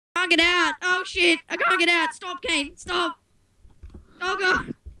get out. Oh shit, I can't get out. Stop, Kane. Stop. Oh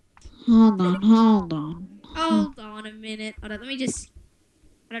god. Hold on. Hold on a minute. Hold on, let me just...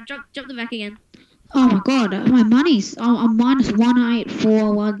 Hold on, drop the back again. Oh my god, my money's... I'm minus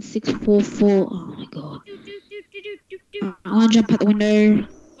 1841644. Oh my god. I want to jump out the window.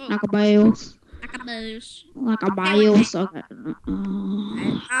 Like a bales. Like a bales. Okay.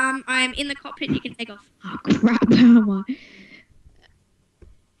 I'm in the cockpit. You can take off. Oh crap, how am I?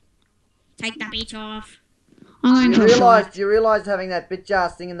 Take the beach off. I'm going to Do you realise having that bitch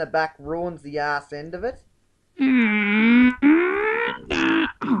ass thing in the back ruins the ass end of it? Oh,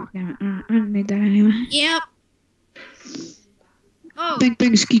 damn it. I don't need that anyway. Yep. Oh.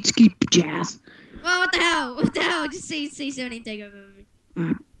 Bang, skeet, jazz. Well, what the hell? What the hell? Just C-17 take over me.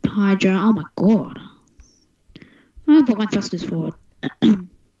 Hydra. Oh my god. I'll put my thrusters forward. Oh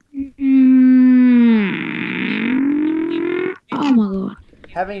my god.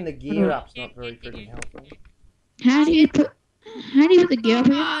 Having the gear up's not very freaking helpful. How do you put the gear up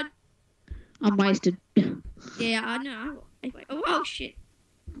here? God. I'm wasted. Yeah, I know. Oh shit.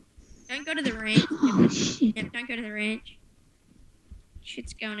 Don't go to the ranch. Oh shit. Yep, don't go to the ranch.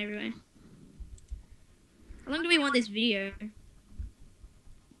 Shit's going everywhere. How long do we want this video?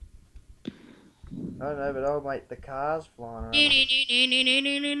 I don't know, but oh mate, the car's flying around.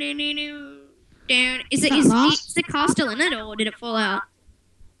 Down. Is the car still in it, or did it fall out?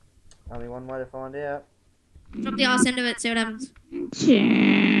 Only one way to find out. Drop the arse end of it, see what happens. I'm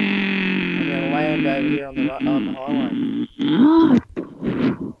gonna land over here on the highway.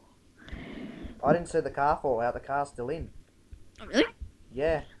 I didn't see the car fall out. The car's still in. Oh really?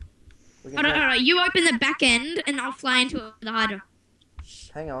 Yeah. Alright, you open the back end, and I'll fly into the Hydra.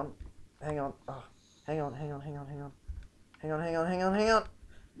 Hang on. Oh, hang on.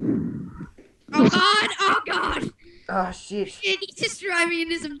 Oh god! Oh shit. Shit, he's just driving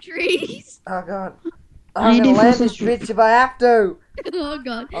into some trees. Oh god. I'm gonna land this bitch if I have to. Oh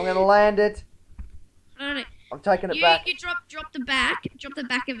god. I'm gonna land it. No. I'm taking it back. You drop the back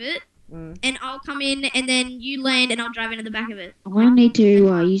of it, Mm. and I'll come in, and then you land, and I'll drive into the back of it. I'm gonna need to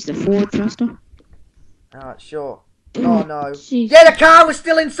use the forward thruster. Alright, sure. Oh no. Jeez. Yeah, the car was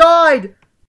still inside!